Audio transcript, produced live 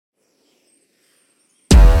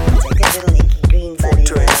little icky green buddy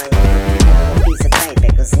now. Have a piece of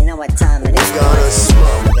paper, cause you know what time it is. We gonna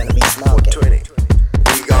smoke. We're gonna be smoking. 420.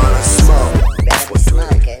 We gonna smoke. Better be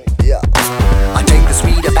smoking. Yeah. I take the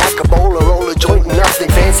speed of back a bowl or roll a joint, nothing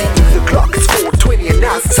fancy. The clock is 4:20 and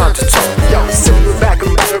now it's time to talk. Yo, sitting back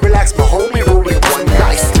and better relax, my homie rolling one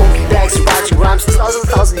nice. Smoking bags and writing rhymes,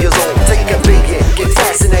 1,000 years old. Take a big hit, get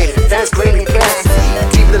fascinated, fans crazy fast.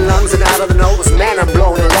 Deep in the lungs and out of the nose, man, I'm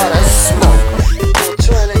blowing a lot of smoke.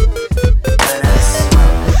 420.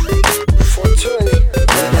 420.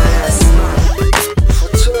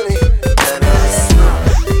 420.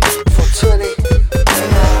 420. 420.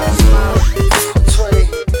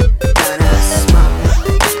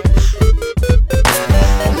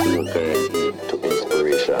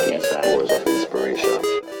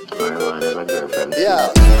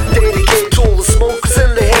 Yeah, dedicated to all the smokers in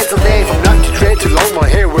the hands of name. From night to dread to long my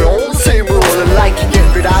hair, we're all the same. We're all alike. You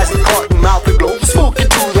get rid eyes and cotton mouth and globe, smoking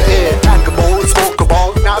to the air. Pack a bowl and smoke a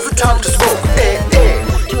ball. Now's the time to smoke.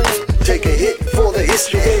 Take a hit for the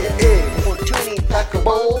history.